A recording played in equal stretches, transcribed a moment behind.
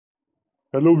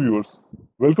Hello viewers,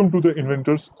 welcome to the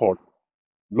Inventors Thought.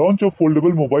 Launch of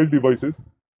foldable mobile devices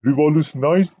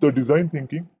revolutionized the design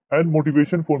thinking and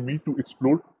motivation for me to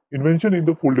explore invention in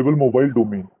the foldable mobile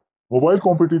domain. Mobile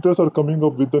competitors are coming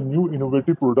up with a new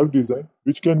innovative product design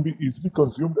which can be easily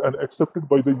consumed and accepted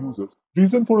by the users.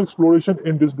 Reason for exploration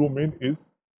in this domain is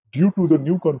due to the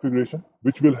new configuration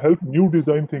which will help new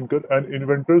design thinkers and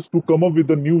inventors to come up with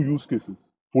the new use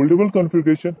cases. Foldable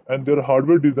configuration and their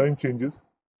hardware design changes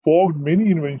fogged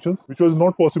many inventions which was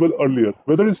not possible earlier.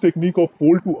 Whether it's technique of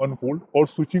fold to unfold or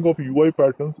switching of UI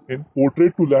patterns in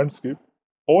portrait to landscape,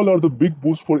 all are the big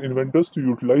boost for inventors to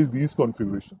utilize these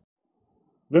configurations.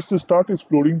 Let's start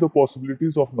exploring the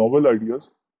possibilities of novel ideas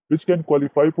which can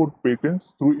qualify for patents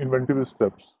through inventive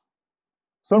steps.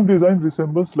 Some design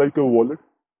resembles like a wallet,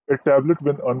 a tablet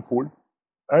when unfolded,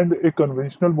 and a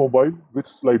conventional mobile with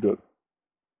slider.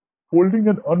 Folding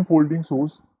and unfolding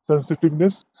shows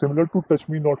sensitiveness similar to touch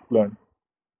me not plant.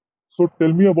 So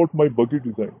tell me about my buggy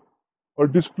design. A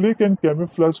display can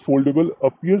camouflage foldable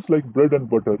appears like bread and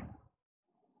butter.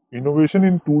 Innovation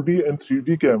in 2D and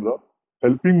 3D camera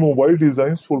helping mobile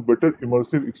designs for better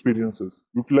immersive experiences.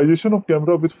 Utilization of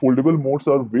camera with foldable modes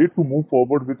are way to move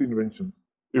forward with inventions.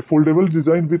 A foldable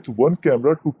design with one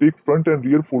camera to take front and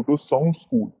rear photos sounds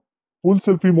cool. Full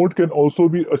selfie mode can also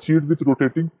be achieved with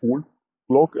rotating fold,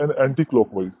 clock and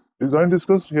anti-clockwise. Design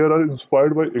discussed here are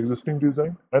inspired by existing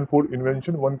design and for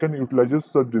invention one can utilize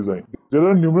such design. There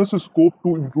are numerous scope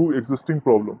to improve existing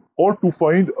problem or to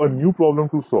find a new problem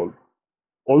to solve.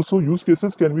 Also, use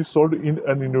cases can be solved in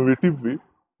an innovative way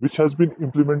which has been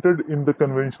implemented in the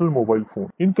conventional mobile phone.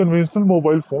 In conventional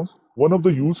mobile phones, one of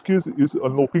the use cases is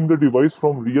unlocking the device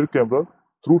from rear camera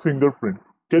through fingerprint.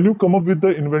 Can you come up with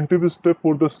the inventive step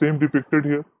for the same depicted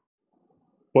here?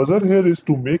 Puzzle here is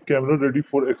to make camera ready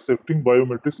for accepting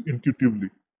biometrics intuitively.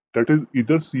 That is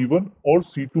either C1 or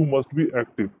C2 must be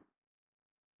active.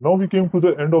 Now we came to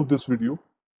the end of this video.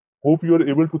 Hope you are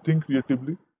able to think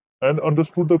creatively and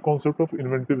understood the concept of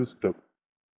inventive step.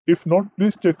 If not,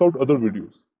 please check out other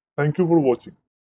videos. Thank you for watching.